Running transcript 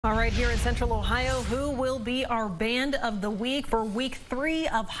All right, here in Central Ohio, who will be our band of the week for week 3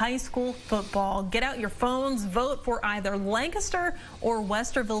 of high school football? Get out your phones, vote for either Lancaster or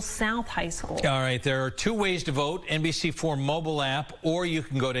Westerville South High School. All right, there are 2 ways to vote: NBC4 mobile app, or you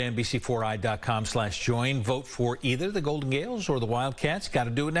can go to NBC4i.com/join. Vote for either the Golden Gales or the Wildcats. Got to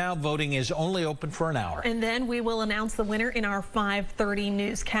do it now. Voting is only open for an hour. And then we will announce the winner in our 5:30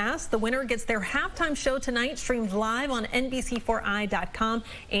 newscast. The winner gets their halftime show tonight, streamed live on NBC4i.com.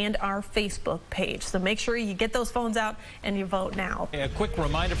 and our Facebook page. So make sure you get those phones out and you vote now. A quick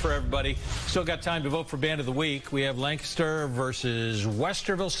reminder for everybody, still got time to vote for Band of the Week. We have Lancaster versus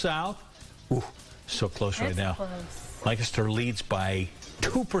Westerville South. Ooh, so close right now. Close. Lancaster leads by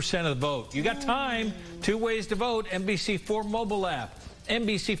 2% of the vote. You got time. 2 ways to vote. NBC4 mobile app,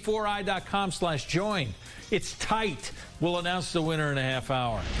 NBC4i.com/join. It's tight. We'll announce the winner in a half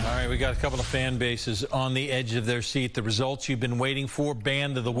hour. All right, we got a couple of fan bases on the edge of their seat. The results you've been waiting for.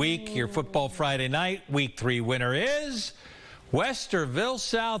 Band of the week, your Football Friday night. Week 3 winner is Westerville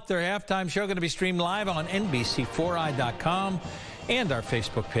South. Their halftime show going to be streamed live on NBC4i.com and our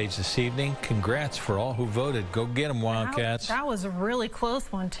Facebook page this evening. Congrats for all who voted. Go get them, Wildcats. That was a really close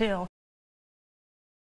one, too.